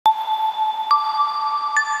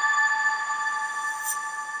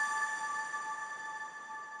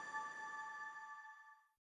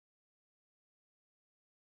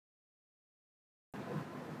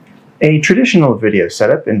A traditional video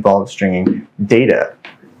setup involves stringing data,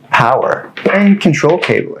 power, and control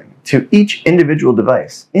cabling to each individual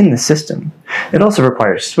device in the system. It also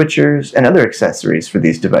requires switchers and other accessories for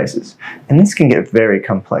these devices, and this can get very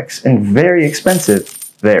complex and very expensive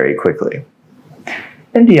very quickly.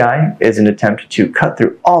 NDI is an attempt to cut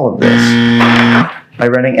through all of this by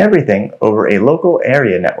running everything over a local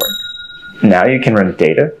area network. Now you can run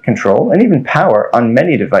data, control, and even power on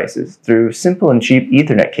many devices through simple and cheap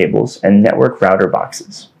Ethernet cables and network router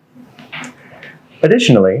boxes.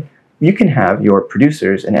 Additionally, you can have your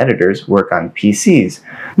producers and editors work on PCs,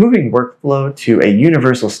 moving workflow to a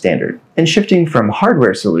universal standard and shifting from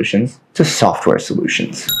hardware solutions to software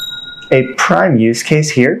solutions. A prime use case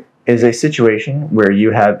here is a situation where you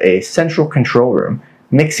have a central control room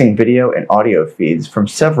mixing video and audio feeds from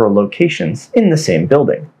several locations in the same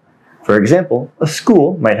building. For example, a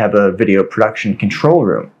school might have a video production control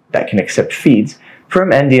room that can accept feeds from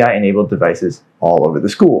NDI-enabled devices all over the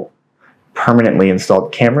school. Permanently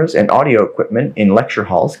installed cameras and audio equipment in lecture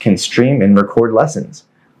halls can stream and record lessons.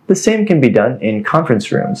 The same can be done in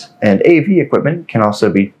conference rooms, and AV equipment can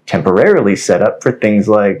also be temporarily set up for things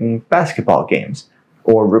like basketball games,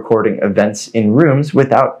 or recording events in rooms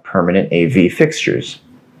without permanent AV fixtures.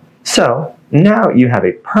 So, now you have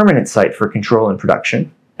a permanent site for control and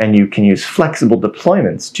production, and you can use flexible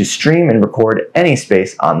deployments to stream and record any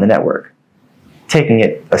space on the network. Taking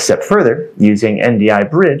it a step further, using NDI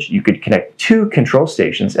Bridge, you could connect 2 control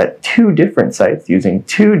stations at 2 different sites using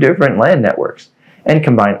 2 different LAN networks, and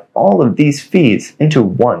combine all of these feeds into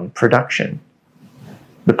one production.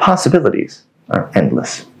 The possibilities are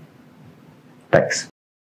endless. Thanks.